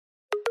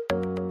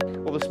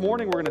Well, this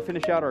morning we're going to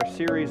finish out our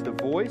series, The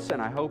Voice,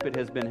 and I hope it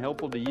has been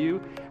helpful to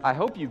you. I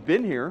hope you've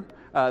been here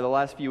the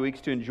last few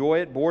weeks to enjoy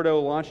it. Bordeaux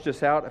launched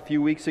us out a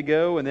few weeks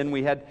ago, and then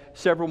we had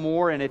several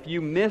more, and if you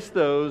missed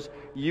those,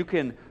 you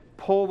can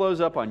pull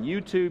those up on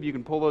YouTube, you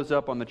can pull those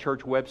up on the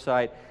church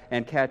website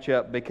and catch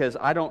up, because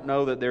I don't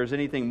know that there's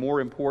anything more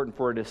important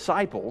for a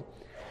disciple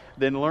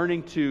than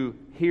learning to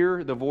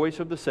hear the voice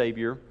of the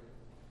Savior,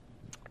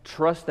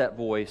 trust that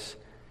voice,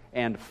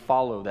 and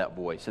follow that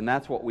voice. And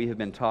that's what we have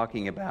been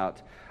talking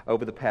about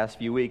over the past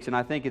few weeks. And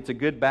I think it's a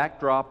good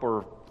backdrop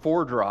or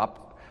foredrop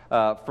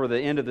for the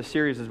end of the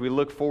series as we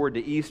look forward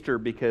to Easter,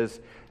 because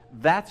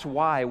that's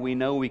why we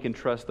know we can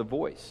trust the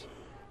voice.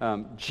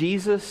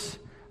 Jesus,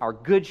 our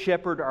good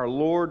shepherd, our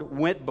Lord,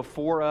 went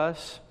before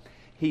us.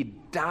 He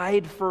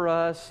died for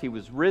us. He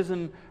was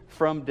risen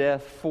from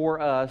death for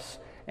us,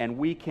 and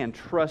we can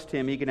trust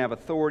Him. He can have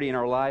authority in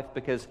our life,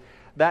 because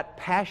that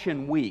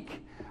Passion Week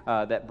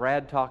that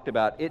Brad talked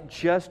about, it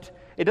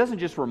doesn't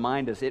just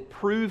remind us, it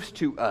proves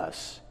to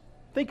us.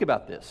 Think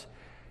about this.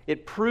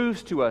 It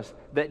proves to us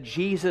that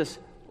Jesus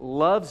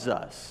loves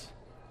us,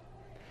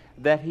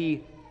 that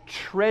He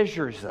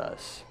treasures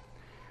us,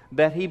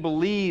 that He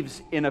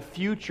believes in a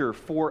future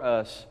for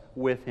us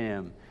with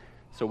Him.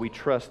 So we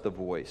trust the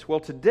voice. Well,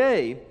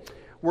 today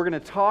we're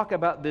going to talk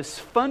about this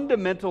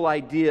fundamental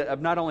idea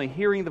of not only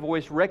hearing the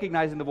voice,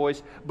 recognizing the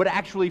voice, but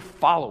actually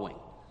following,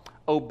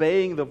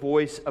 obeying the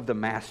voice of the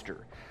Master.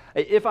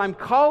 If I'm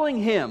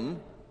calling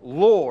Him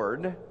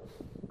Lord,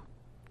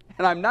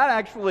 and I'm not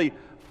actually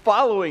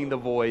following the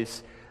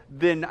voice,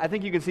 then I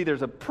think you can see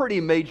there's a pretty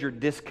major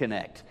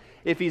disconnect.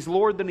 If He's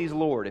Lord, then He's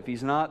Lord. If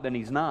He's not, then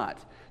He's not.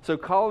 So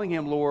calling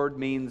Him Lord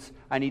means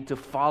I need to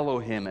follow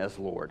Him as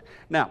Lord.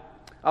 Now,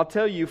 I'll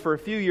tell you, for a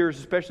few years,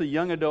 especially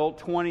young adult,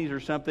 20s or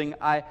something,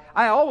 I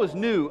always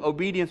knew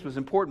obedience was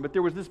important, but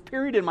there was this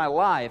period in my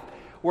life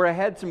where I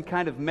had some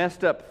kind of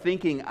messed up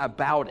thinking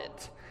about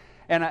it.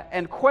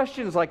 And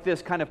questions like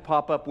this kind of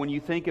pop up when you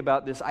think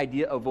about this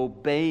idea of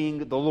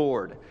obeying the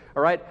Lord.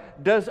 All right?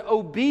 Does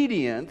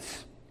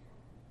obedience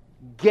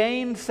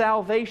gain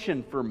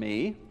salvation for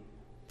me?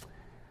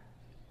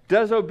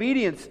 Does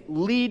obedience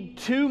lead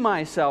to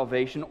my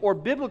salvation? Or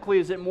biblically,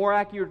 is it more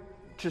accurate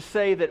to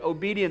say that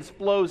obedience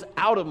flows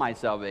out of my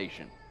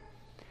salvation?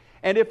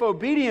 And if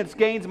obedience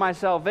gains my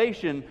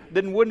salvation,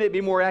 then wouldn't it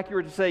be more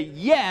accurate to say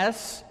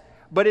yes,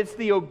 but it's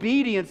the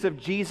obedience of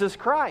Jesus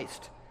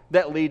Christ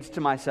that leads to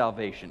my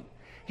salvation?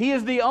 He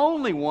is the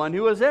only one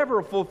who has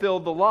ever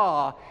fulfilled the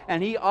law,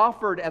 and He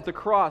offered at the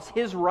cross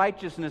His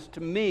righteousness to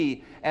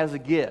me as a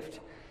gift.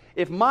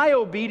 If my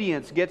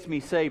obedience gets me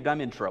saved, I'm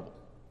in trouble.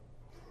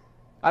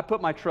 I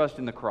put my trust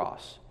in the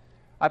cross.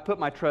 I put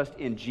my trust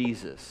in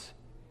Jesus.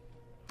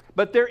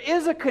 But there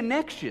is a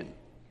connection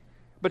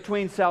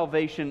between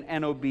salvation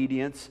and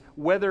obedience,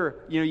 whether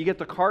you get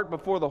the cart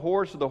before the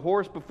horse or the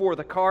horse before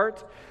the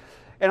cart.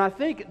 And I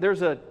think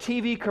there's a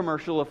TV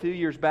commercial a few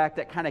years back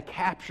that kind of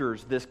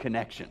captures this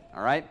connection,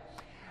 all right?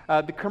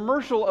 The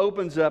commercial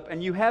opens up,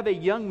 and you have a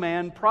young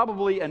man,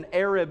 probably an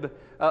Arab,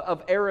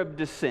 of Arab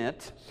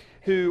descent,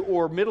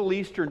 or Middle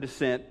Eastern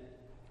descent,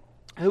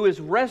 who is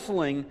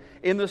wrestling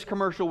in this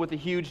commercial with a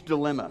huge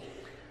dilemma,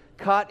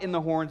 caught in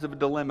the horns of a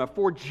dilemma.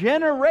 For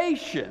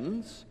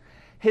generations,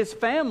 his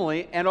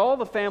family and all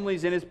the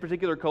families in his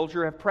particular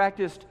culture have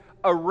practiced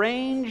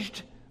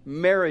arranged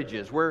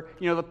marriages, where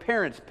the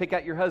parents pick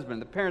out your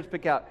husband, the parents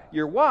pick out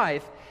your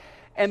wife,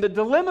 and the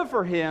dilemma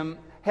for him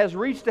has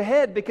reached a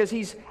head because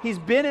he's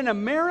been in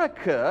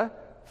America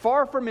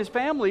far from his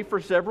family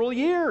for several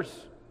years,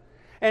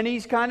 and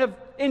he's kind of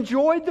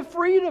enjoyed the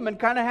freedom and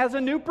kind of has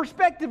a new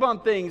perspective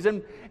on things,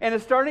 and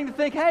is starting to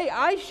think, hey,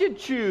 I should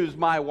choose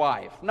my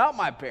wife, not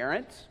my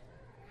parents.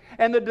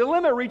 And the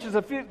dilemma reaches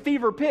a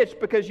fever pitch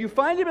because you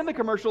find him in the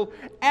commercial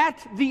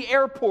at the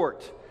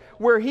airport,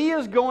 where he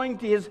is going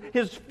to,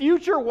 his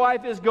future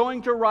wife is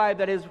going to arrive,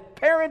 that his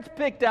parents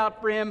picked out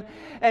for him,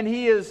 and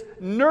he is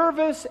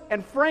nervous,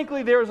 and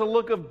frankly, there's a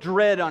look of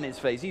dread on his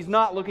face. He's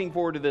not looking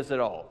forward to this at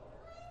all.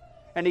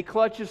 And he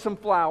clutches some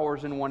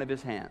flowers in one of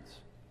his hands.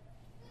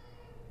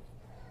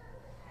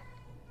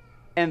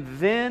 And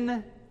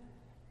then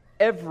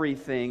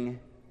everything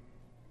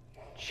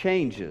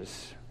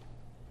changes.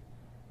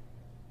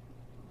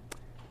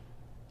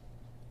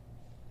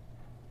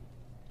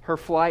 Her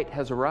flight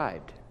has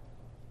arrived.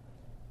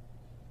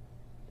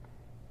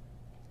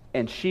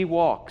 And she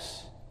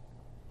walks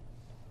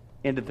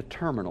into the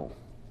terminal.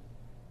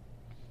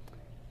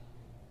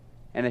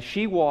 And as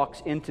she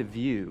walks into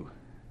view,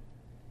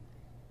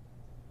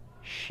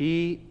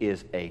 she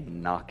is a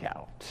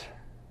knockout.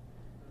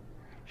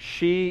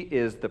 She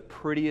is the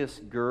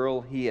prettiest girl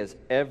he has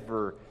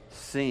ever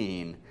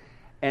seen.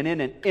 And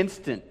in an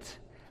instant,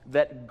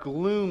 that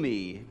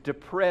gloomy,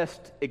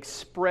 depressed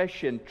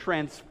expression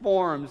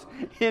transforms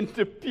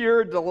into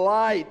pure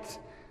delight.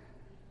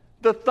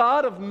 The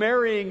thought of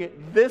marrying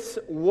this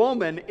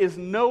woman is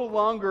no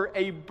longer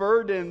a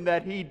burden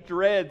that he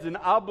dreads, an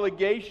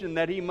obligation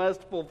that he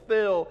must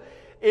fulfill.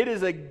 It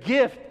is a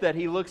gift that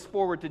he looks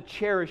forward to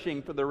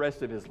cherishing for the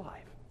rest of his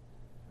life.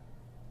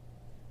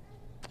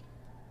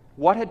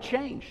 What had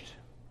changed?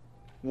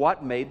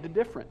 What made the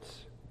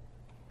difference?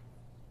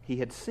 He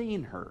had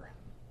seen her.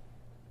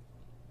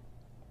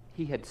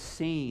 He had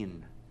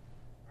seen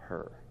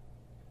her.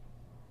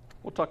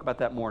 We'll talk about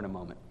that more in a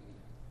moment.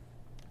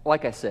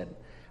 Like I said,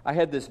 I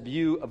had this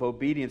view of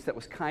obedience that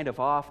was kind of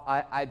off.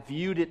 I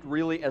viewed it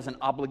really as an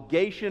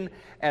obligation,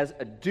 as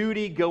a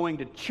duty going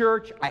to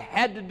church. I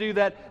had to do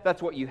that.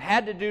 That's what you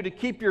had to do to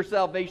keep your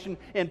salvation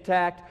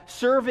intact.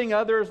 Serving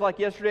others, like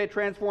yesterday at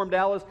Transform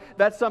Dallas,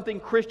 that's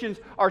something Christians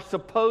are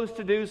supposed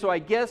to do, so I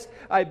guess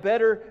I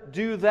better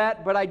do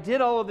that. But I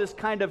did all of this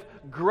kind of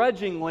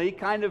grudgingly,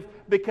 kind of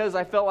because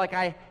I felt like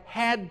I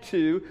had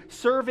to.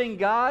 Serving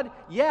God,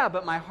 yeah,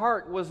 but my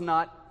heart was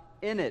not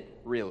in it,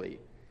 really.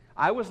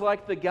 I was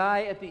like the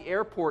guy at the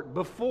airport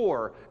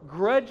before,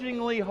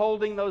 grudgingly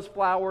holding those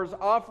flowers,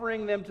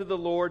 offering them to the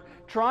Lord,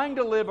 trying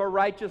to live a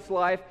righteous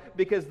life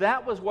because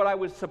that was what I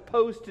was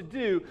supposed to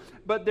do.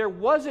 But there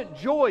wasn't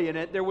joy in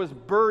it, there was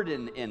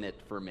burden in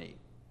it for me.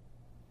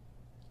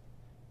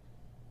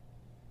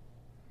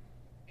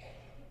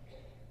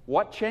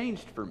 What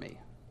changed for me?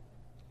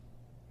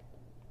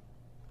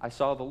 I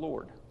saw the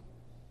Lord.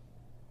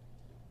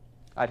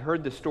 I'd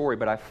heard the story,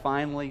 but I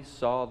finally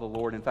saw the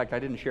Lord. In fact, I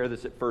didn't share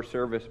this at first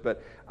service,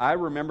 but I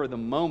remember the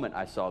moment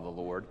I saw the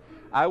Lord.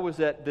 I was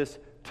at this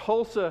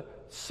Tulsa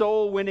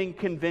soul-winning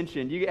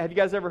convention. Have you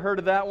guys ever heard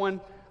of that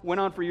one?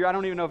 Went on for a year. I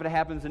don't even know if it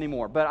happens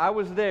anymore. But I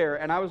was there,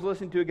 and I was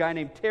listening to a guy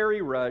named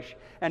Terry Rush,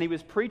 and he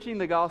was preaching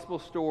the gospel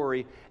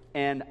story,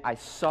 and I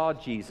saw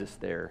Jesus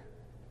there.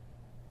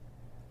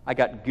 I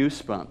got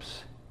goosebumps,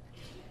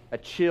 a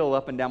chill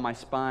up and down my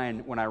spine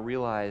when I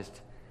realized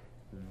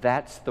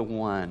that's the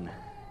one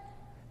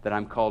that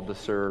I'm called to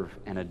serve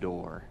and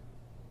adore.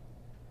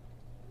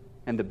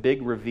 And the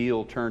big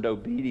reveal turned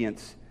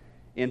obedience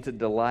into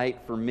delight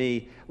for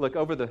me. Look,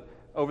 over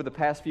the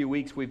past few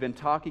weeks, we've been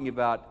talking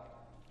about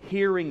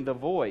hearing the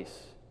voice,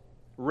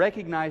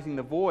 recognizing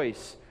the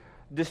voice,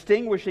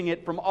 distinguishing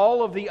it from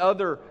all of the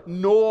other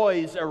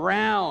noise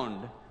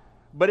around.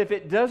 But if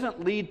it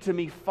doesn't lead to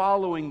me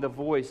following the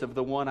voice of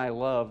the one I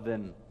love,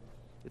 then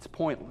it's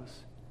pointless.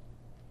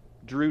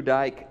 Drew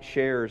Dyke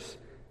shares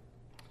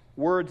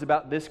words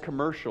about this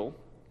commercial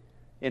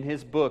in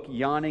his book,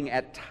 Yawning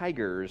at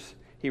Tigers.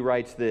 He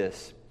writes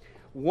this: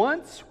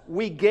 "Once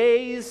we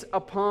gaze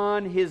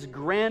upon His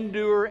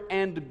grandeur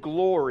and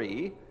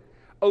glory,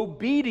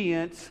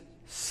 obedience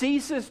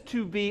ceases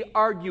to be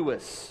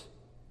arduous.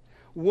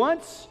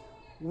 Once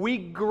we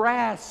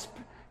grasp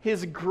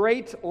His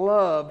great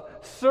love,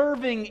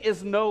 serving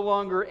is no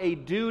longer a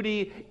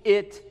duty,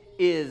 it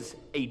is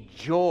a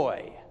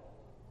joy."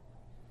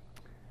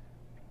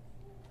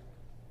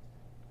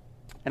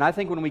 And I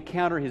think when we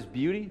counter His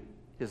beauty,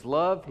 His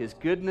love, His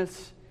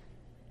goodness,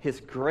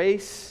 His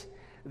grace,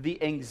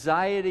 the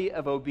anxiety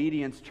of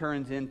obedience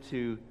turns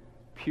into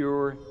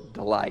pure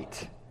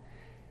delight.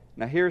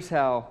 Now here's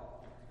how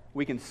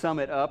we can sum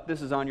it up.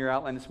 This is on your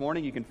outline this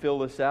morning. You can fill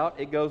this out.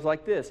 It goes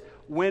like this: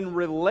 when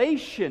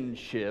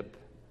relationship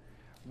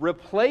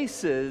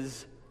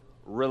replaces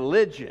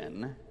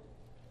religion,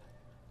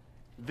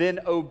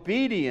 then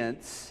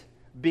obedience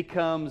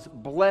becomes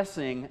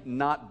blessing,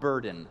 not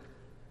burden.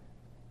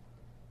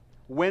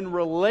 When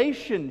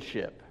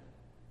relationship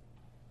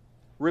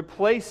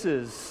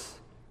replaces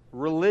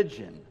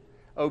religion,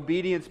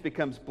 obedience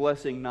becomes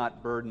blessing,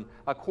 not burden.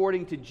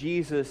 According to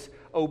Jesus,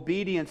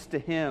 obedience to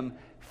Him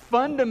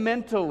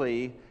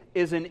fundamentally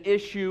is an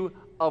issue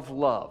of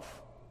love.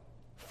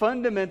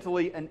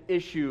 Fundamentally an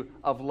issue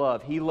of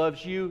love. He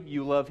loves you,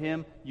 you love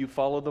Him, you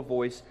follow the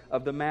voice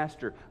of the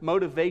Master.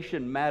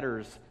 Motivation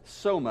matters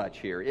so much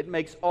here. It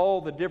makes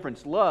all the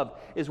difference. Love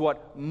is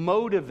what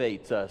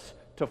motivates us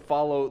to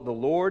follow the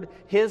Lord,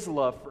 His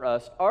love for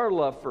us, our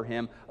love for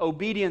Him.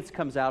 Obedience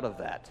comes out of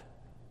that.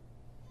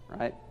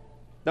 Right?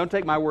 Don't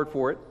take my word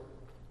for it.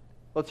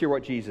 Let's hear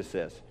what Jesus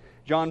says.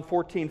 John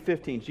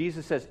 14:15,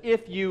 Jesus says,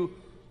 if you,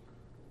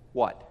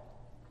 what?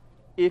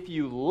 If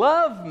you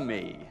love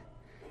me,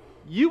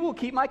 you will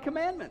keep my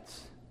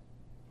commandments.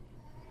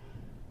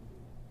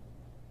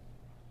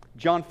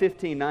 John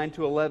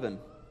 15:9-11.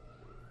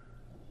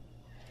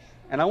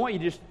 And I want you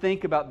to just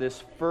think about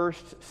this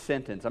first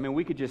sentence. I mean,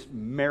 we could just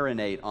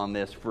marinate on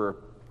this for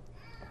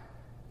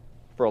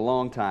a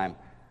long time.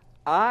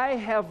 I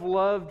have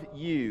loved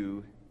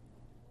you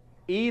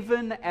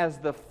even as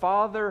the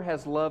Father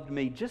has loved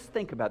me. Just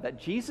think about that.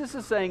 Jesus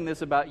is saying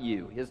this about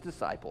you, His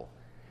disciple.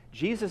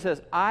 Jesus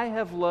says, I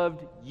have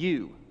loved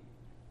you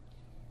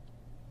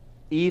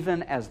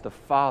even as the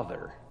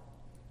Father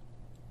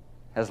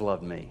has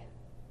loved me.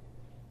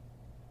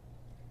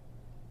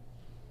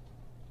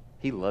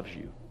 He loves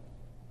you.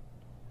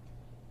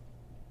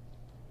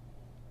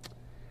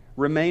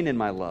 Remain in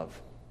my love.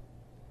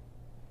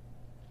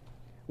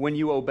 When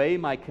you obey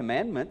my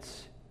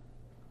commandments,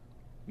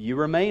 you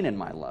remain in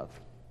my love,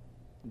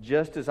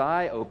 just as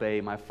I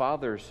obey my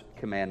Father's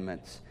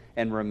commandments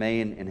and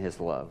remain in His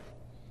love.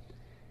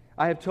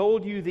 I have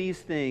told you these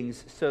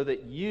things so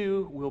that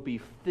you will be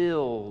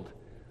filled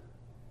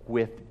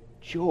with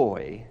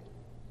joy.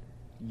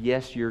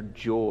 Yes, your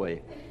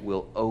joy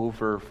will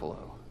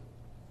overflow.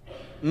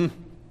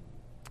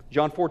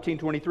 John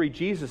 14:23,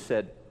 Jesus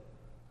said,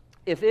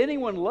 "If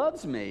anyone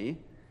loves me,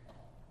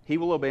 he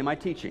will obey my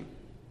teaching."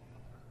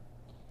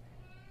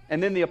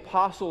 And then the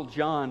Apostle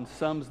John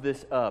sums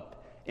this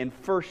up in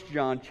 1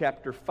 John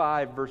chapter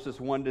 5,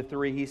 verses 1 to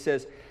 3. He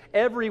says,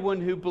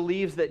 "Everyone who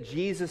believes that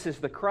Jesus is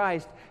the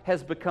Christ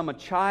has become a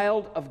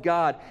child of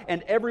God,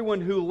 and everyone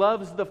who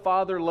loves the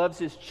Father loves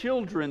his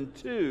children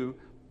too."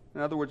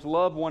 In other words,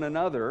 love one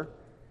another.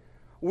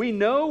 "We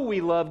know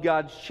we love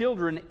God's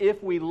children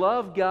if we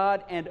love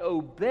God and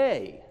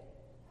obey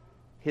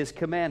his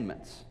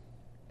commandments."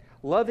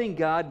 Loving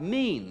God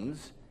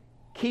means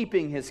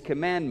keeping his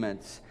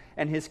commandments,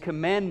 and his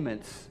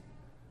commandments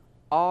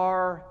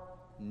are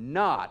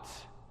not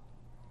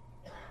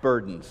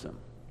burdensome.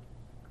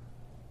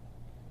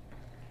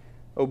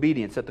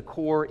 Obedience at the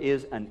core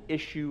is an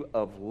issue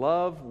of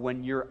love.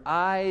 When your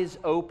eyes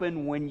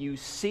open, when you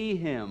see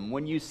him,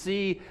 when you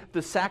see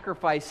the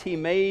sacrifice he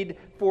made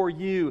for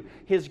you,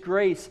 his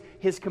grace,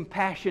 his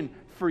compassion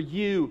for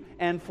you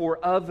and for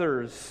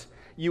others,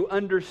 you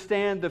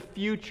understand the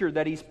future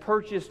that he's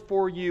purchased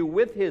for you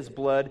with his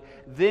blood,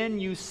 then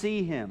you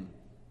see him.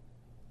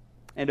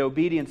 And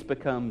obedience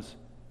becomes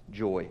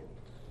joy,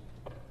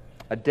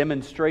 a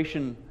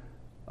demonstration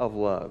of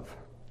love.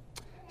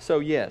 So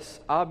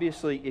yes,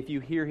 obviously, if you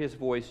hear his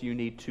voice, you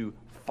need to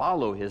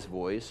follow his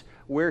voice.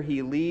 Where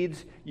he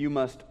leads, you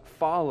must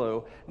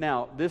follow.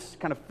 Now, this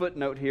kind of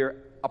footnote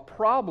here, a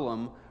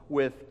problem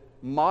with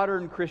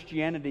modern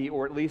Christianity,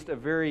 or at least a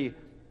very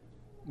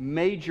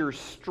major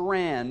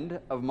strand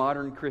of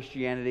modern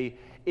Christianity,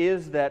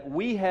 is that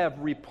we have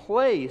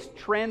replaced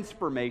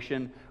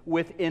transformation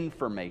with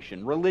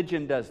information.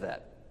 Religion does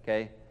that,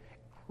 okay?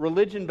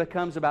 Religion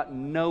becomes about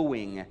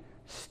knowing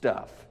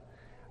stuff.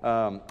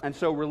 And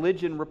so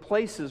religion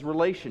replaces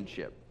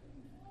relationship.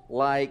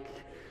 Like,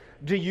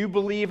 do you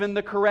believe in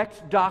the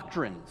correct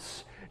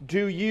doctrines?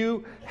 Do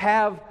you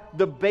have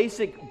the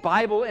basic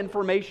Bible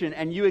information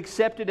and you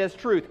accept it as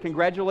truth?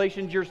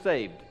 Congratulations, you're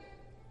saved.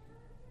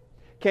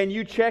 Can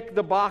you check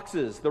the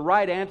boxes, the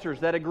right answers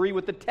that agree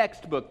with the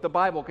textbook, the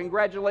Bible?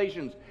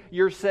 Congratulations,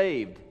 you're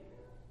saved.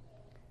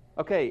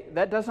 Okay,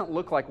 that doesn't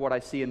look like what I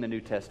see in the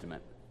New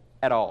Testament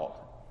at all.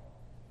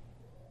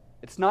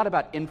 It's not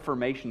about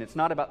information. It's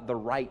not about the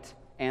right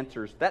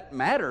answers. That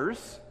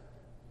matters,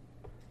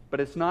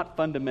 but it's not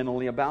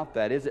fundamentally about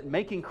that, is it?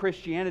 Making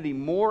Christianity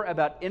more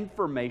about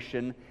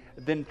information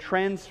than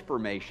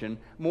transformation,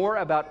 more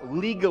about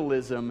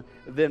legalism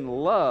than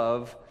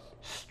love,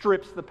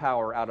 strips the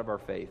power out of our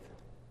faith,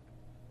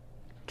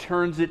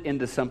 turns it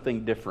into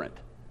something different.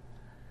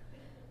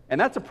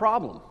 And that's a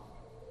problem.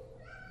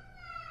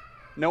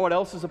 Know what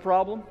else is a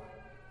problem?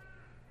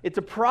 It's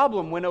a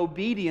problem when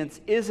obedience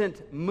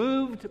isn't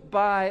moved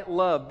by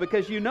love.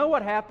 Because you know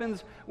what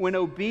happens when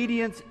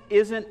obedience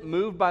isn't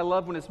moved by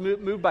love, when it's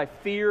moved by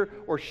fear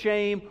or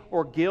shame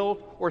or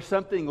guilt or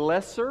something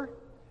lesser?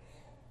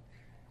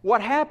 What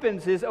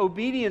happens is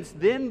obedience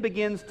then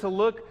begins to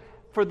look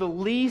for the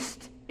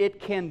least it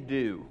can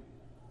do.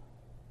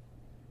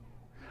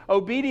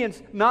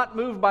 Obedience not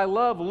moved by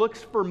love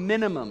looks for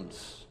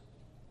minimums.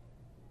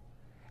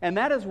 And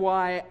that is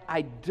why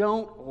I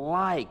don't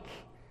like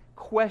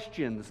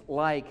questions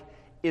like,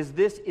 is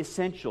this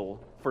essential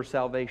for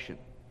salvation?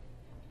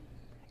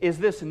 Is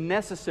this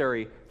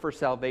necessary for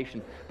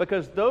salvation?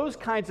 Because those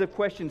kinds of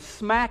questions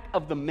smack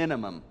of the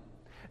minimum.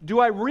 Do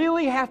I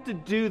really have to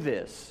do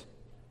this?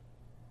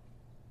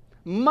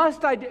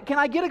 Must I? Can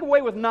I get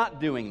away with not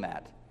doing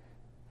that?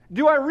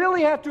 Do I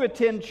really have to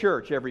attend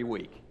church every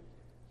week?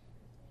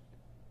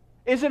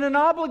 Is it an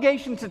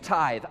obligation to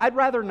tithe? I'd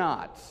rather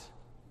not.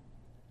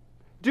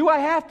 Do I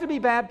have to be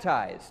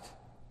baptized?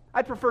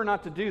 I'd prefer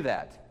not to do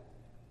that.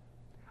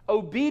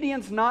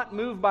 Obedience not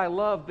moved by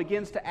love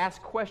begins to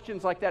ask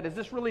questions like that. Is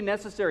this really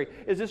necessary?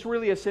 Is this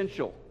really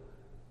essential?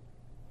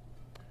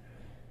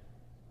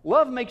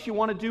 Love makes you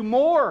want to do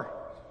more,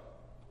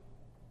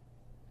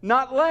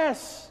 not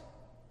less,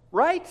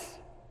 right?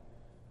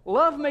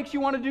 Love makes you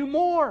want to do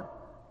more.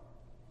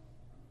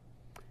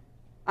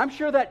 I'm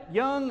sure that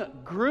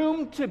young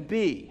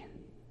groom-to-be,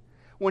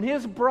 when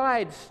his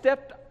bride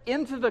stepped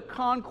into the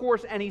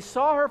concourse and he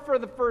saw her for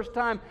the first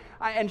time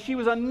and she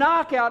was a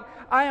knockout,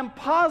 I am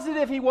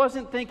positive he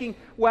wasn't thinking,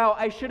 wow,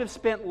 I should have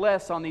spent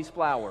less on these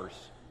flowers.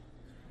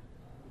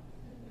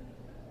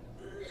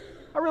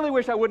 I really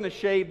wish I wouldn't have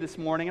shaved this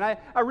morning, and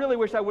I really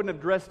wish I wouldn't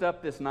have dressed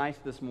up this nice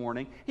this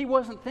morning. He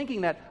wasn't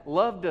thinking that.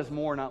 Love does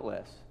more, not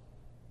less.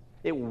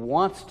 It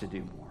wants to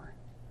do more.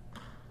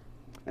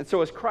 And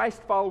so as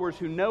Christ followers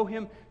who know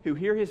him, who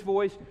hear his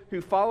voice,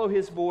 who follow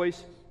his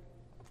voice,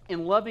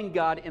 in loving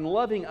God, in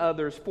loving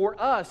others,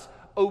 for us,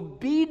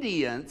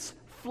 obedience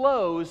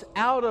flows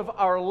out of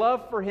our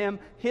love for him,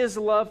 his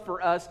love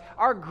for us,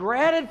 our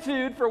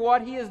gratitude for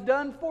what he has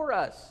done for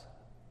us.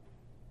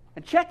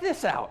 And check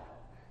this out.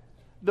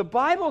 The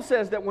Bible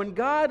says that when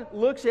God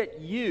looks at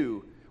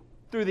you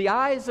through the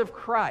eyes of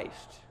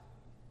Christ,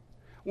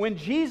 when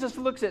Jesus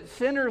looks at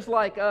sinners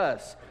like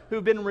us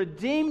who've been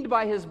redeemed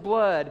by his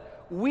blood,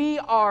 we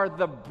are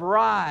the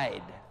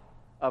bride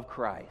of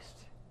Christ.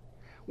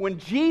 When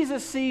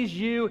Jesus sees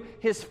you,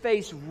 his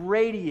face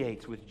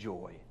radiates with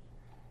joy.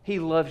 He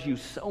loves you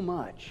so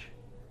much.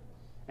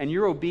 And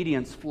your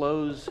obedience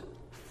flows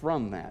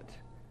from that.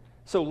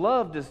 So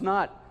love does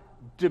not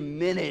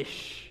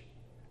diminish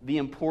the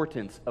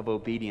importance of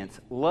obedience.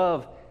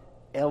 Love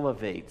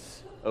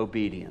elevates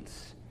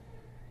obedience.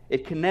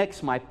 It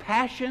connects my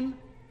passion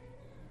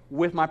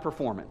with my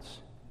performance.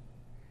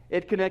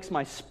 It connects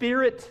my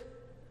spirit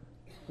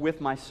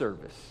with my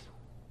service.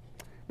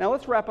 Now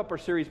let's wrap up our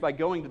series by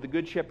going to the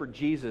Good Shepherd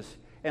Jesus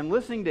and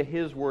listening to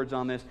his words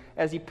on this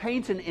as he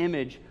paints an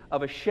image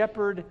of a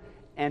shepherd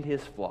and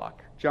his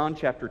flock. John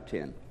chapter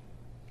 10.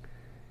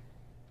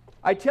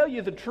 I tell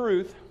you the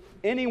truth,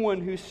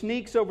 anyone who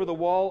sneaks over the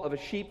wall of a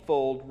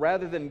sheepfold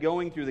rather than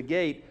going through the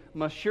gate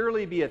must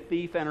surely be a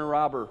thief and a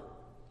robber.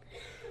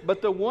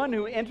 But the one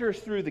who enters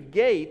through the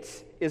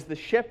gates is the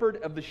shepherd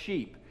of the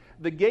sheep.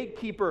 The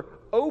gatekeeper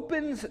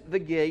opens the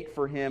gate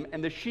for him,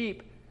 and the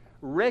sheep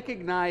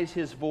recognize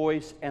his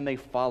voice, and they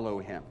follow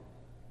him.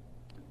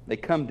 They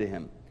come to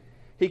him.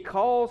 He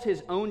calls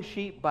his own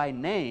sheep by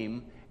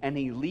name, and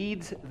he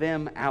leads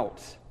them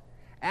out.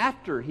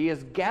 After he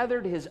has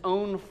gathered his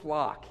own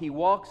flock, he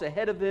walks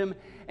ahead of them,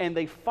 and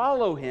they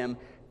follow him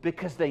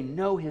because they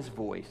know his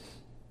voice.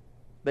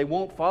 They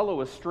won't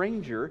follow a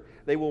stranger.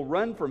 They will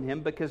run from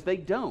him because they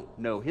don't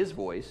know his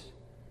voice.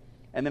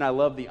 And then I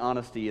love the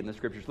honesty in the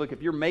Scriptures. Look,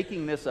 if you're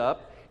making this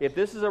up, if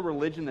this is a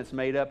religion that's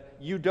made up,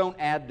 you don't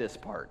add this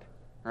part,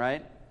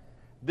 right?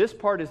 This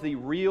part is the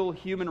real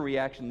human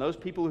reaction. Those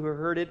people who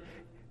heard it,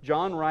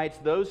 John writes,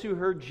 those who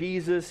heard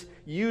Jesus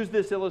use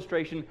this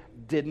illustration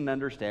didn't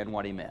understand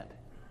what he meant.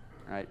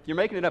 Right? You're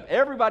making it up.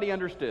 Everybody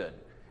understood.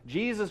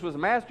 Jesus was a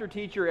master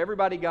teacher.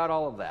 Everybody got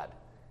all of that.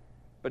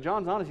 But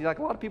John's honest. He's like,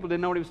 a lot of people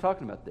didn't know what he was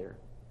talking about there.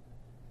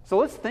 So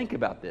let's think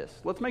about this.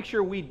 Let's make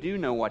sure we do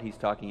know what he's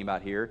talking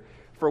about here.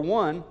 For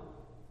one,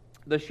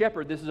 the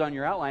shepherd, this is on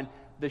your outline,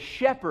 the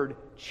shepherd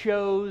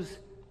chose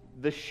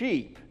the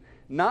sheep,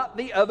 not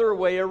the other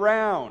way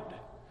around.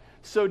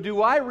 So do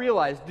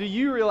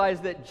you realize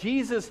that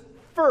Jesus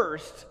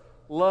first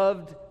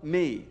loved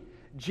me?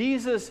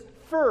 Jesus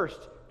first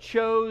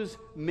chose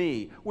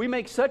me. We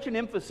make such an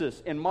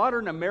emphasis in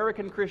modern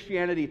American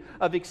Christianity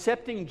of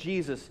accepting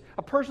Jesus,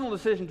 a personal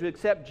decision to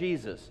accept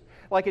Jesus,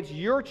 like it's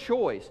your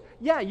choice.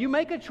 Yeah, you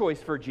make a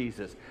choice for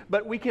Jesus,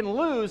 but we can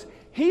lose.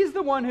 He's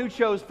the one who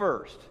chose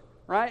first,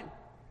 right?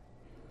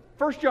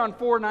 1 John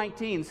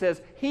 4:19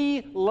 says,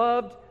 He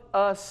loved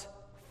us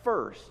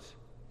first,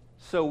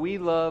 so we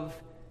love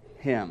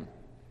Him.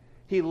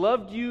 He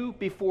loved you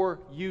before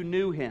you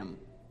knew Him.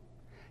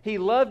 He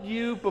loved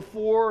you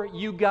before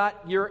you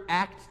got your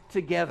act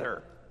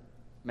together.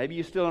 Maybe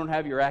you still don't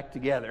have your act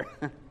together.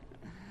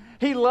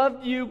 He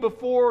loved you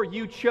before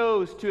you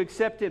chose to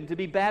accept Him, to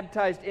be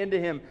baptized into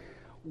Him.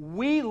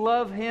 We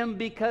love Him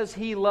because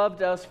He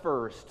loved us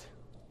first.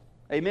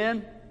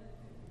 Amen?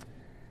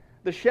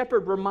 The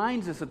shepherd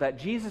reminds us of that.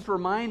 Jesus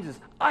reminds us,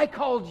 I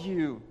called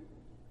you.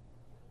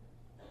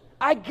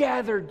 I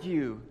gathered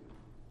you.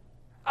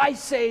 I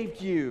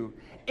saved you.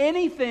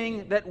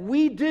 Anything that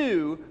we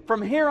do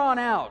from here on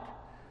out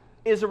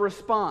is a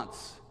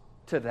response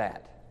to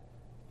that.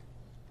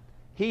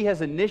 He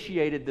has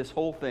initiated this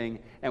whole thing,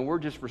 and we're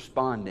just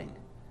responding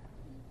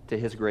to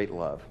His great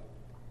love.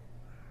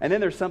 And then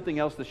there's something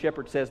else the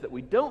shepherd says that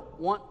we don't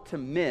want to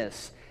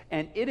miss,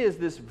 and it is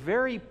this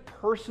very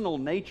personal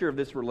nature of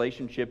this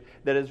relationship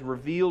that is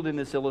revealed in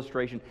this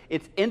illustration.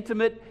 It's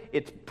intimate,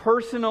 it's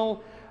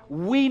personal.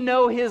 We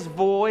know His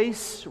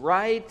voice,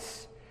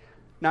 right?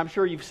 Now, I'm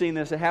sure you've seen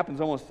this. It happens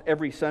almost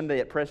every Sunday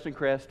at Preston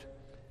Crest.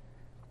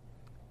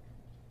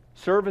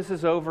 Service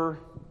is over.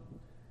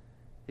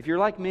 If you're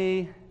like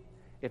me,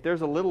 if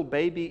there's a little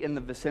baby in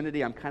the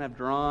vicinity, I'm kind of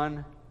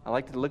drawn. I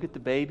like to look at the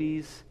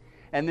babies.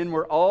 And then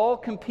we're all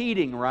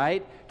competing,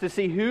 right, to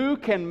see who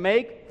can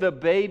make the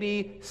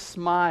baby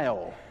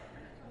smile.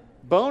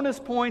 Bonus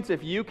points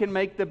if you can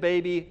make the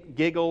baby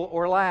giggle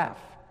or laugh.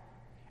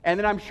 And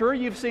then I'm sure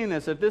you've seen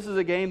this. If this is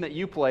a game that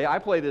you play, I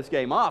play this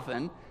game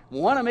often,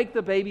 want to make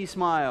the baby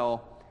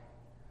smile,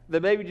 the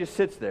baby just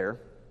sits there,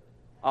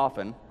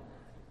 often,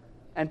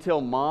 until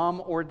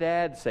mom or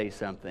dad say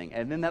something,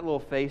 and then that little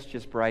face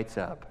just brights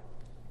up.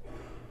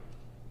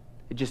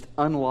 It just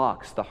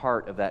unlocks the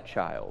heart of that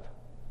child.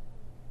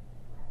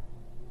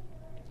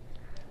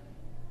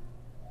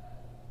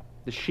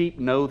 The sheep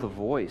know the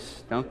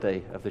voice, don't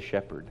they, of the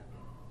shepherd?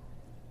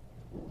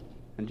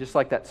 And just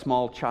like that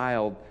small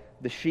child,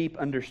 the sheep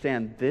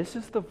understand this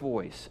is the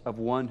voice of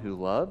one who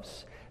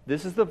loves.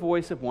 This is the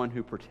voice of one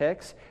who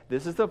protects.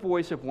 This is the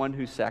voice of one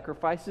who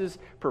sacrifices,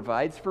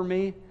 provides for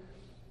me.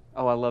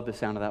 Oh, I love the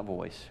sound of that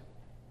voice.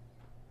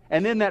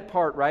 And then that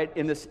part, right,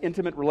 in this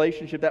intimate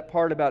relationship, that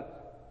part about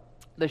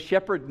the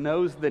shepherd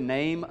knows the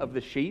name of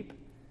the sheep.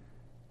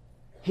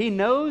 He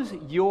knows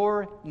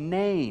your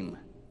name,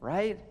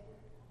 right?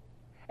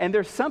 And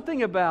there's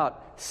something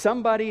about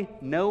somebody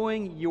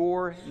knowing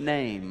your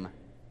name.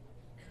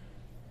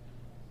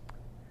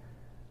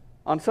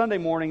 On Sunday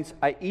mornings,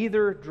 I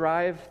either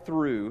drive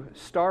through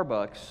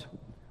Starbucks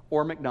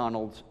or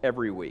McDonald's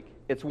every week.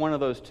 It's one of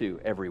those two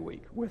every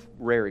week, with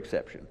rare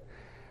exception.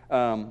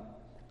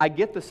 I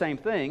get the same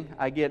thing.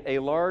 I get a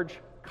large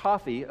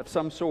coffee of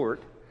some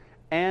sort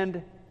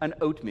and an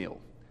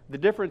oatmeal. The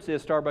difference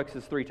is Starbucks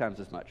is 3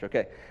 times as much.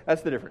 Okay,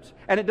 that's the difference.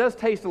 And it does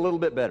taste a little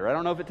bit better. I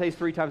don't know if it tastes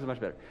 3 times as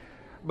much better.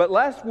 But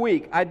last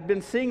week, I'd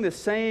been seeing the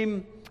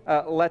same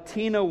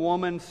Latina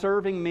woman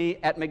serving me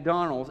at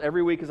McDonald's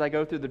every week as I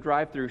go through the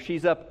drive-thru.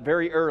 She's up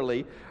very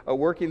early,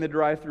 working the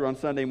drive-thru on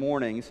Sunday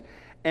mornings.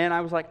 And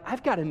I was like,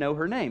 I've got to know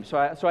her name. So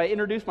I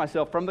introduced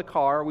myself from the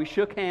car. We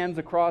shook hands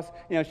across,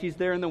 she's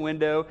there in the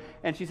window.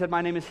 And she said,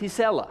 my name is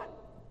Gisela.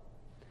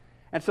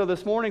 And so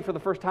this morning, for the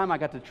first time, I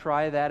got to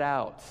try that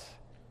out.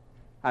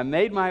 I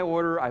made my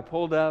order, I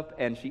pulled up,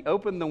 and she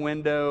opened the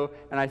window,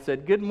 and I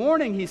said, good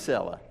morning,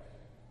 Gisela.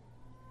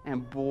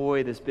 And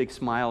boy, this big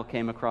smile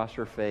came across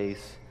her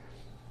face.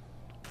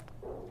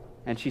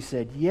 And she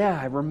said, yeah,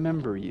 I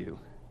remember you.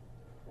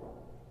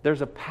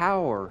 There's a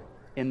power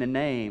in the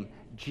name.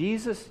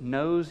 Jesus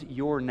knows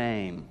your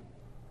name.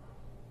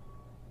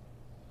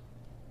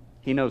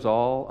 He knows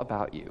all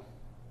about you.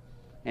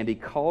 And He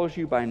calls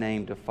you by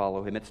name to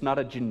follow Him. It's not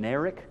a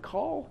generic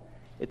call.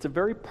 It's a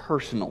very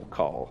personal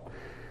call.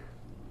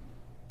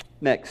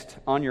 Next,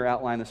 on your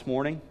outline this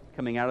morning,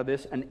 coming out of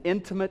this, an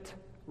intimate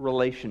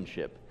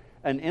relationship.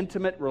 An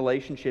intimate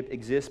relationship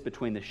exists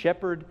between the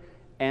shepherd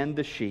and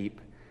the sheep.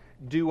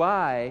 Do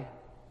I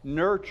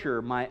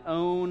nurture my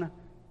own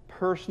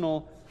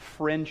personal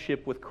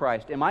friendship with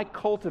Christ? Am I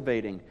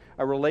cultivating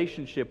a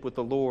relationship with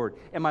the Lord?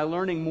 Am I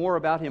learning more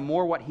about Him,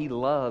 more what He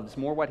loves,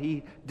 more what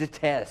He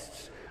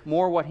detests,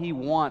 more what He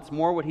wants,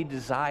 more what He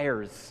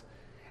desires?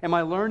 Am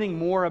I learning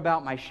more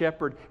about my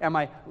shepherd? Am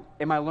I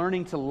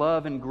learning to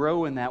love and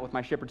grow in that with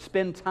my shepherd?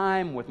 Spend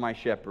time with my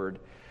shepherd.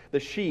 The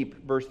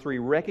sheep, verse 3,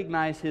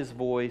 recognize His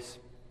voice.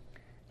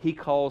 He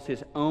calls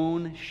His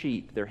own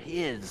sheep. They're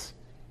His.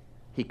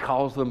 He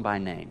calls them by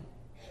name.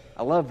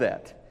 I love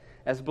that.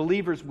 As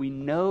believers, we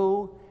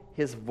know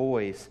His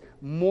voice.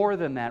 More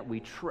than that, we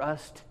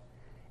trust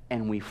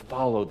and we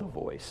follow the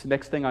voice.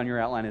 Next thing on your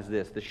outline is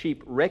this. The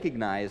sheep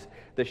recognize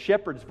the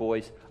shepherd's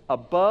voice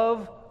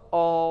above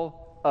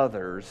all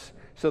others.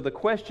 So the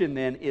question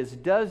then is,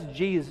 does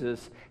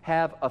Jesus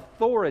have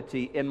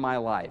authority in my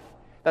life?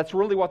 That's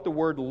really what the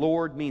word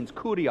Lord means,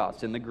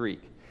 kurios in the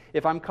Greek.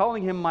 If I'm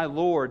calling Him my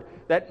Lord,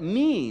 that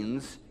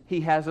means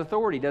He has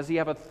authority. Does He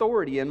have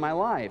authority in my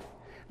life?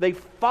 They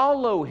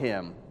follow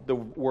Him, the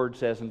word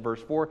says in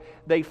verse 4.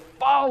 They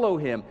follow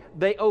Him.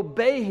 They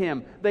obey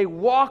Him. They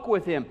walk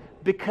with Him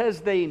because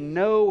they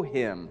know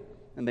Him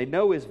and they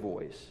know His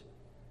voice.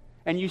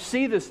 And you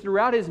see this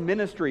throughout His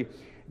ministry.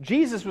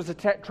 Jesus was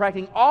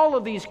attracting all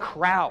of these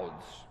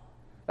crowds.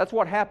 That's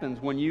what happens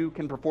when you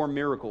can perform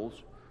miracles,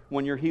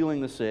 when you're healing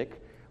the sick,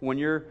 when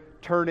you're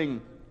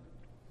turning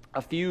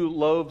a few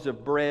loaves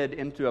of bread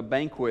into a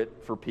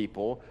banquet for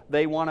people.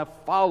 They want to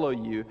follow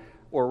you,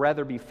 or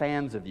rather be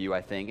fans of you,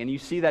 I think. And you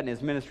see that in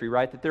His ministry,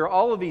 right? That there are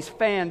all of these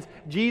fans.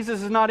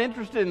 Jesus is not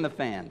interested in the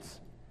fans.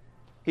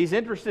 He's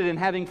interested in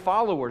having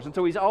followers. And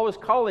so He's always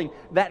calling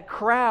that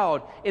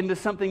crowd into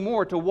something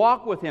more, to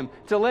walk with Him,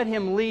 to let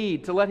Him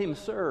lead, to let Him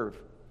serve.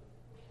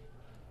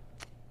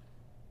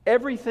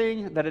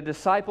 Everything that a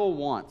disciple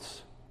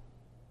wants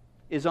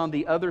is on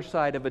the other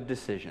side of a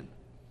decision.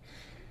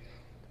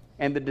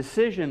 And the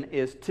decision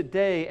is,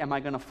 today, am I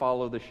going to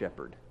follow the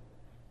shepherd?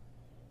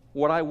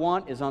 What I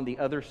want is on the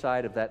other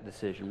side of that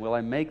decision. Will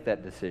I make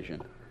that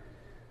decision?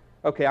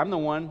 Okay, I'm the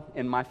one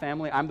in my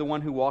family, I'm the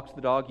one who walks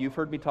the dog. You've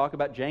heard me talk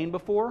about Jane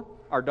before.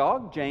 Our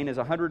dog, Jane, is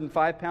a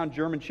 105-pound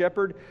German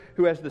shepherd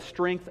who has the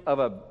strength of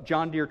a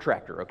John Deere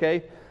tractor,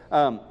 okay?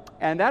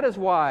 And that is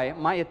why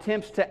my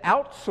attempts to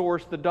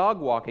outsource the dog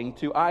walking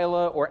to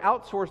Isla or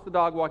outsource the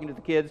dog walking to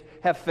the kids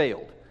have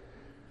failed.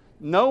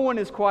 No one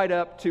is quite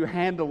up to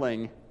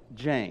handling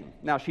Jane.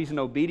 Now, she's an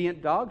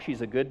obedient dog.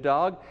 She's a good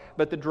dog.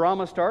 But the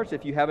drama starts,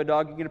 if you have a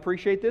dog, you can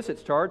appreciate this, it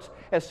starts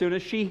as soon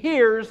as she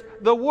hears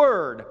the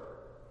word,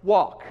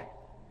 walk.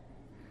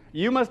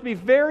 You must be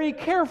very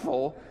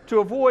careful to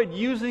avoid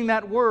using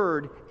that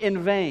word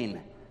in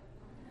vain,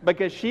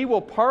 because she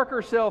will park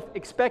herself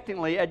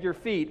expectantly at your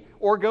feet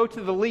or go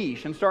to the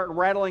leash and start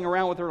rattling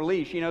around with her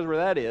leash. She knows where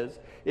that is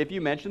if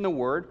you mention the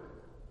word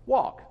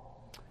walk.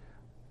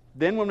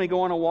 Then when we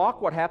go on a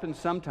walk, what happens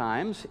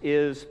sometimes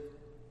is,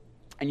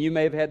 and you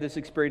may have had this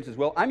experience as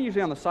well, I'm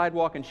usually on the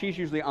sidewalk and she's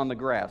usually on the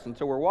grass. And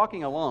so we're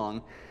walking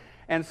along,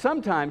 and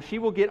sometimes she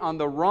will get on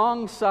the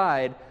wrong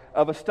side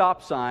of a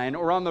stop sign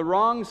or on the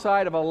wrong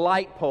side of a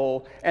light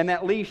pole, and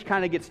that leash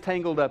kind of gets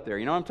tangled up there.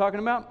 You know what I'm talking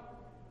about?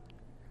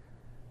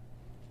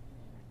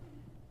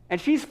 And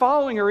she's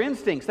following her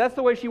instincts. That's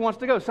the way she wants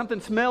to go. Something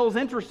smells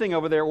interesting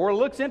over there or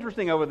looks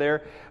interesting over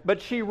there.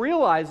 But she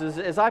realizes,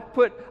 as I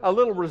put a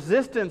little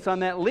resistance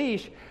on that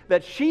leash,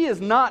 that she is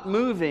not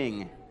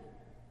moving.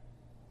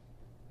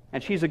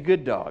 And she's a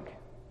good dog.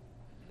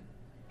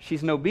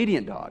 She's an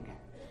obedient dog.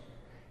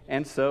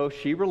 And so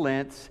she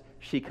relents.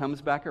 She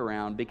comes back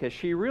around because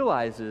she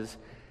realizes,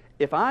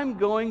 if I'm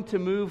going to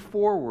move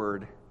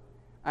forward,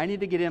 I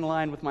need to get in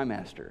line with my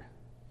master.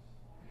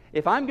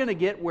 If I'm going to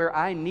get where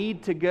I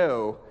need to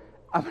go,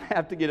 I'm going to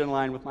have to get in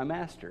line with my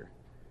master.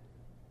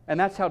 And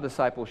that's how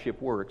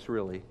discipleship works,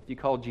 really. You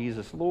call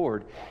Jesus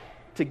Lord.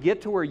 To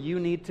get to where you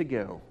need to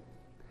go,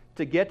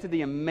 to get to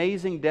the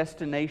amazing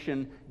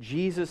destination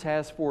Jesus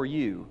has for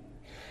you,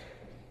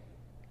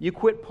 you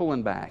quit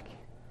pulling back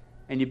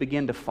and you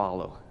begin to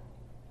follow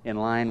in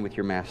line with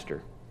your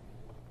master.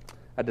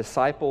 A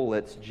disciple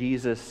lets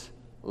Jesus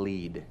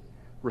lead,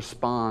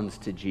 responds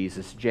to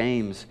Jesus.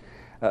 James,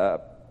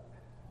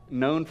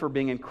 known for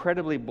being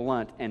incredibly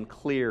blunt and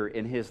clear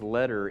in his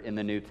letter in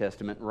the New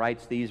Testament,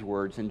 writes these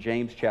words in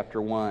James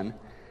chapter 1.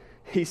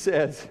 He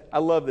says, I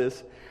love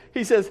this,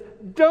 he says,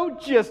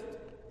 don't just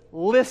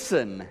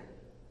listen.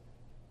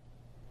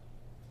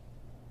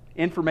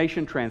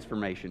 Information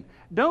transformation.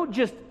 Don't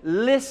just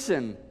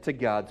listen to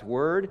God's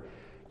word.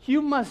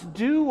 You must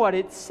do what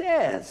it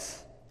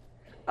says.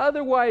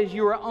 Otherwise,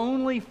 you are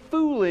only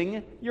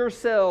fooling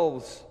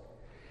yourselves.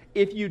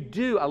 If you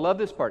do, I love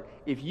this part,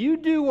 if you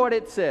do what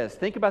it says,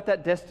 think about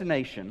that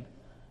destination,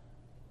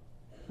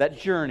 that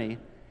journey.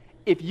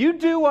 If you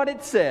do what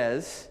it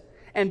says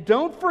and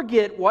don't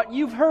forget what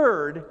you've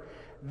heard,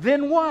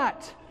 then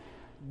what?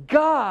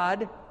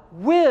 God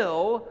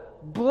will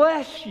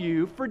bless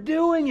you for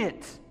doing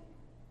it.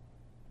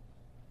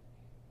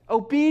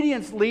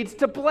 Obedience leads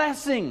to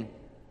blessing.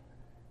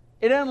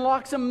 It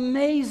unlocks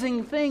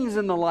amazing things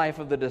in the life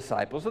of the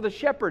disciple. So the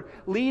shepherd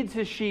leads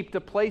his sheep to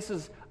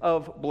places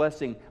of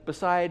blessing,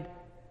 beside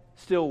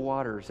still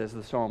waters, as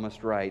the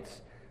psalmist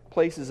writes,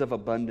 places of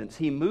abundance.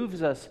 He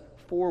moves us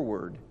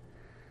forward.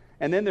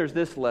 And then there's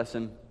this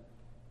lesson.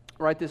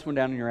 Write this one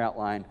down in your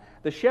outline.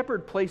 The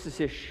shepherd places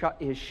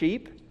his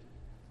sheep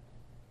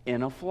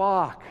in a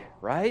flock,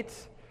 right?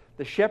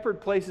 The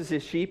shepherd places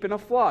his sheep in a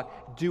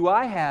flock. Do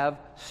I have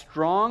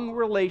strong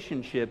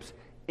relationships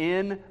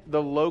in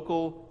the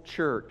local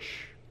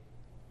church?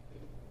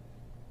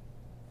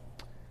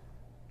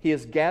 He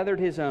has gathered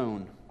his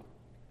own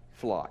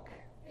flock.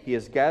 He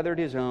has gathered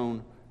his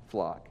own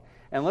flock.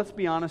 And let's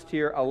be honest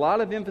here, a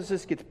lot of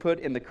emphasis gets put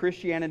in the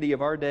Christianity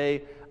of our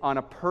day on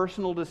a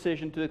personal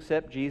decision to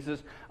accept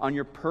Jesus, on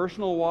your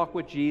personal walk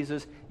with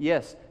Jesus.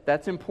 Yes,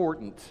 that's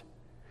important.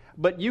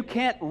 But you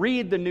can't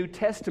read the New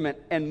Testament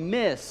and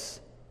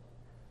miss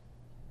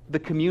the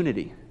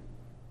community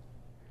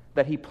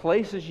that He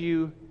places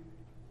you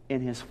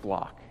in His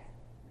flock,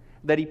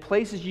 that He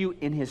places you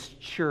in His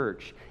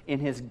church, in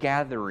His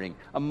gathering,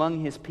 among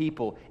His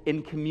people,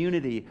 in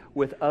community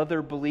with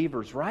other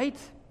believers, right?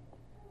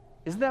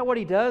 Isn't that what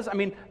He does? I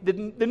mean, the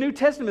New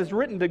Testament is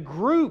written to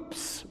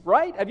groups,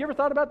 right? Have you ever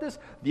thought about this?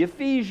 The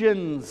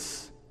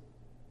Ephesians,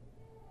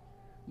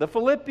 the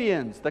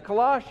Philippians, the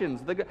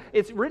Colossians.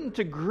 It's written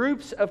to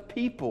groups of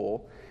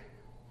people.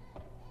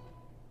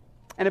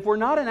 And if we're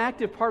not an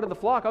active part of the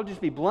flock, I'll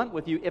just be blunt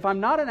with you. If I'm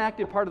not an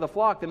active part of the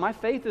flock, then my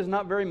faith is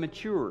not very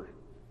mature.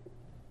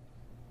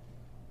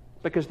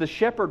 Because the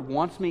shepherd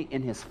wants me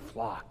in his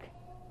flock,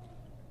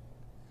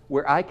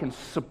 where I can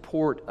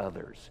support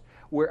others,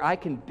 where I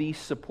can be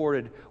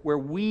supported, where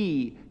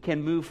we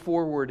can move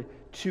forward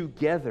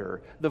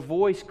together. The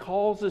voice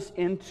calls us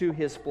into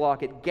his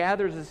flock. It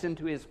gathers us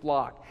into his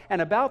flock.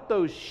 And about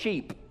those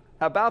sheep,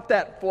 about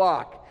that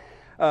flock,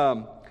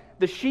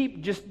 the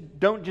sheep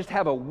don't just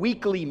have a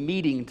weekly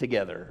meeting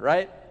together,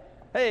 right?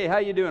 Hey, how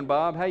you doing,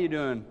 Bob? How you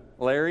doing,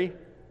 Larry?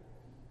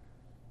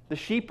 The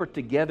sheep are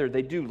together.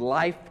 They do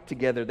life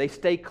together. They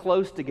stay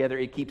close together.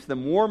 It keeps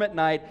them warm at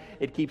night.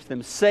 It keeps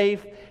them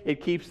safe. It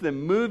keeps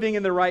them moving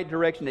in the right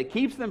direction. It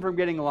keeps them from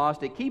getting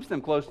lost. It keeps them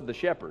close to the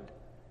shepherd.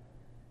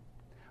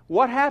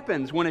 What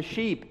happens when a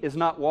sheep is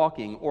not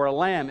walking or a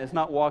lamb is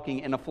not walking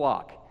in a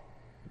flock?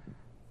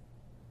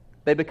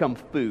 They become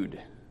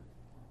food.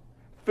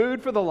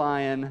 Food for the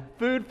lion,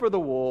 food for the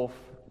wolf,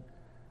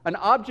 an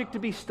object to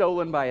be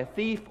stolen by a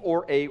thief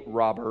or a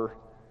robber.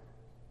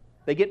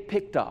 They get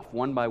picked off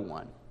one by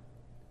one.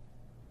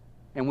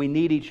 And we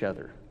need each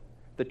other.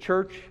 The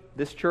church,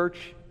 this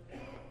church,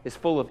 is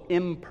full of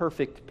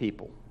imperfect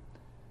people.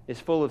 It's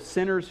full of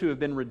sinners who have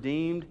been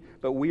redeemed,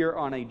 but we are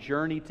on a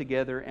journey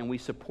together and we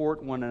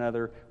support one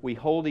another. We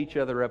hold each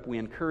other up. We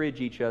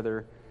encourage each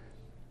other.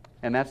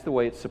 And that's the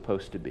way it's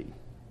supposed to be.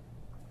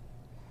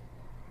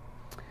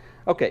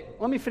 Okay,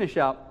 let me finish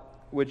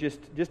out with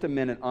just a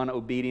minute on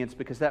obedience,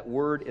 because that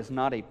word is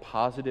not a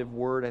positive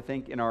word, I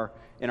think, in our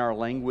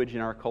language,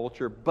 in our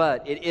culture,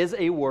 but it is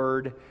a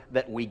word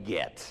that we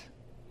get.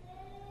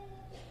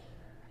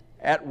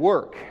 At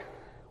work,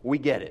 we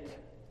get it.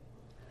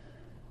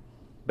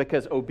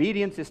 Because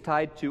obedience is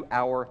tied to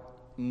our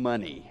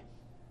money.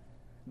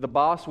 The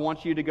boss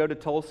wants you to go to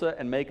Tulsa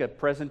and make a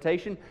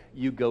presentation.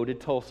 You go to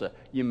Tulsa.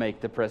 You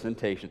make the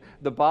presentation.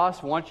 The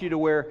boss wants you to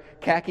wear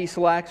khaki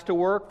slacks to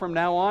work from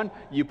now on.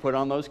 You put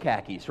on those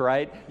khakis,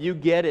 right? You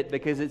get it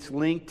because it's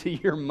linked to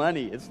your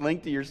money. It's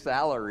linked to your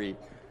salary.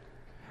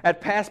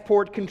 At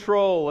passport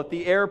control at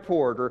the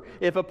airport, or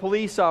if a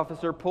police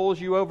officer pulls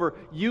you over,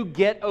 you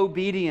get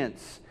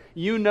obedience.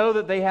 You know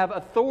that they have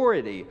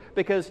authority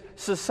because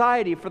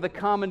society, for the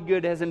common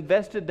good, has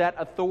invested that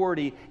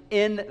authority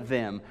in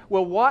them.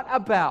 Well, what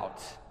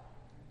about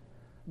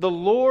the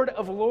Lord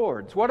of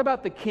Lords? What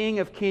about the King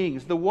of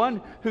Kings, the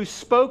one who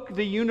spoke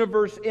the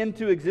universe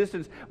into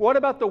existence? What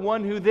about the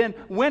one who then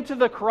went to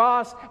the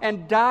cross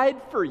and died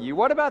for you?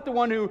 What about the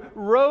one who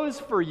rose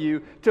for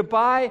you to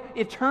buy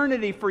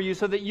eternity for you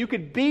so that you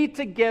could be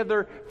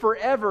together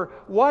forever?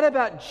 What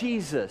about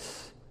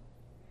Jesus?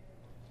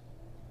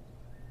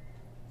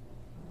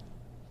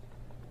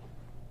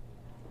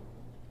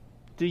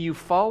 Do you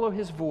follow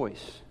His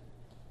voice?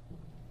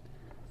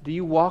 Do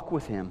you walk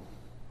with Him?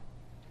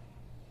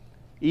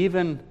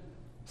 Even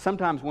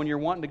sometimes when you're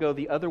wanting to go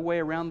the other way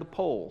around the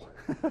pole,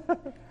 do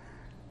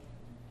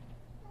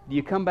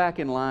you come back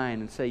in line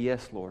and say,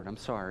 yes, Lord, I'm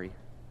sorry.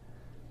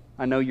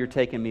 I know you're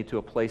taking me to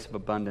a place of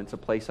abundance, a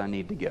place I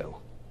need to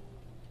go.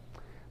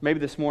 Maybe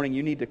this morning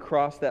you need to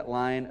cross that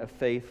line of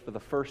faith for the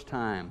first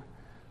time.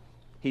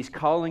 He's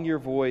calling your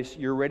voice.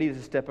 You're ready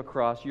to step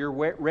across. You're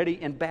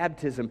ready in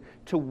baptism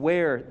to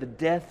wear the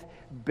death,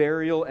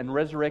 burial, and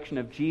resurrection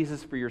of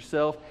Jesus for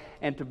yourself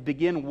and to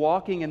begin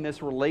walking in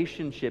this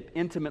relationship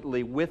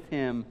intimately with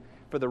Him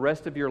for the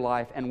rest of your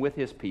life and with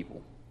His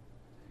people.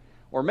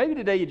 Or maybe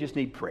today you just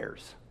need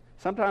prayers.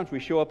 Sometimes we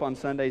show up on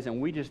Sundays and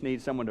we just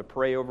need someone to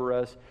pray over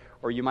us,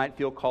 or you might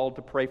feel called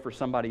to pray for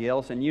somebody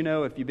else. And you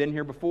know, if you've been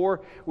here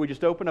before, we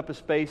just open up a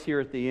space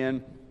here at the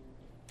end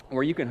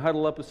where you can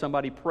huddle up with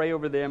somebody, pray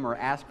over them, or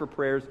ask for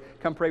prayers.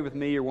 Come pray with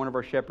me or one of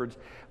our shepherds.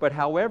 But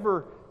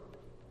however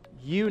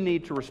you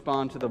need to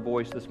respond to the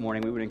voice this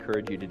morning, we would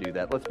encourage you to do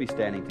that. Let's be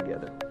standing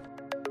together.